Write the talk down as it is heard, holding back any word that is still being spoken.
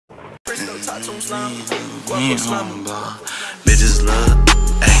Bitches love,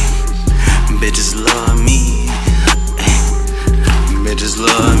 ayy. Bitches love me, ayy. Bitches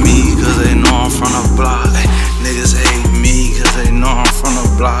love me cause they know I'm from the block, ayy. Niggas hate me cause they know I'm from the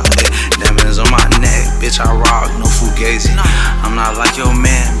block, ayy. Diamonds on my neck, bitch, I rock, no fugazi. I'm not like your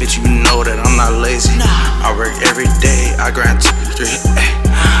man, bitch, you know that I'm not lazy. I work every day, I grind 2, 3, ayy.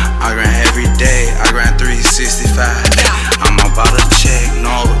 I grind every day, I grind 365, ayy. I'm about to check,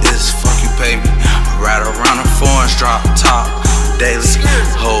 no, it's fuck you pay me. I ride around the foreigns, drop top daily.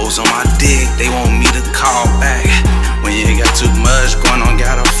 Hoes on my dick, they want me to call back. When you ain't got too much going on,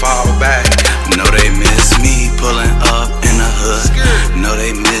 gotta fall back. Know they miss me pulling up in the hood. Know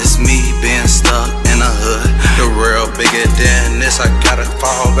they miss me being stuck in the hood. The world bigger than this, I gotta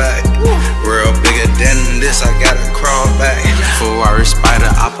fall back. World bigger than this, I gotta crawl back. Ferrari Spider,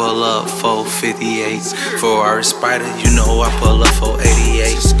 I pull up 458s. Ferrari Spider, you know I pull up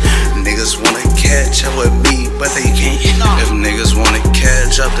 488s. Niggas wanna catch up with me, but they can't. If niggas wanna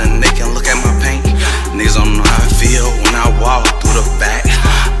catch up, then they can look at my paint. Niggas don't know how I feel when I walk through the back.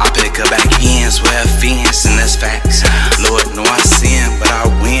 I pick up back ends, wear fence, and that's facts. Lord know I sin, but I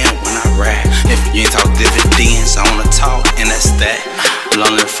win when I rap. If you ain't talk dividends, I wanna talk, and that's that.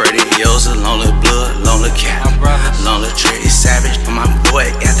 Lonely Freddy Yosa, lonely blood, lonely cat. Lonely Trey Savage, but my boy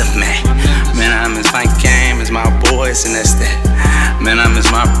at the Mac. Man, I miss my game, miss my boys, and that's that. Man, I miss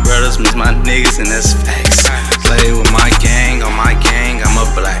my brothers, miss my niggas, and that's facts. Play with my gang, on my gang, I'm a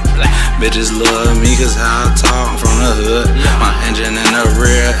black. Bitches love me cause how I talk, I'm from the hood. My engine in the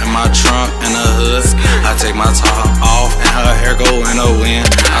rear and my trunk in the hood. I take my top off and her hair go in the wind.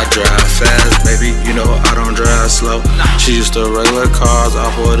 I drive fast, baby, you know I don't drive slow. She used to regular cars, I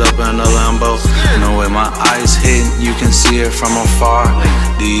pulled up in a Lambo. Know where my eyes hit, you can see it from afar.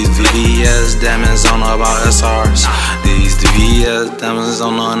 These VVS diamonds don't know about SRs. These VVS diamonds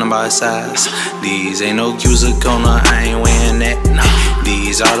don't know nothing about size. These ain't no Cusicona, I ain't wearing that.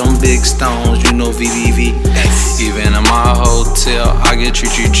 These are them big stones, you know VVV. Even in my hotel, I get treat.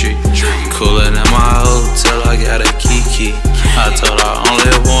 Coolin' in my hotel, I got a key. I told her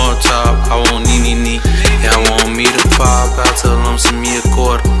only one top, I won't need. Y'all want me to pop out, tell them send me a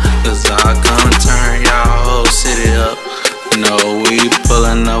quarter. Cause I come and turn y'all whole city up. No, we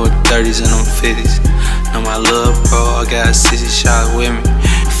pullin' up with 30s and them 50s. Know my little bro, I got 60 shots with me.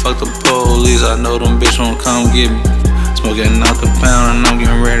 Fuck the police, I know them bitch won't come get me. Smoking out the pound and I'm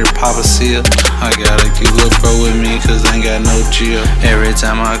getting ready to pop a seal. I gotta keep little bro with me cause I ain't got no chill. Every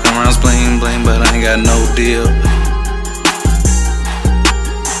time I come around bling, but I ain't got no deal.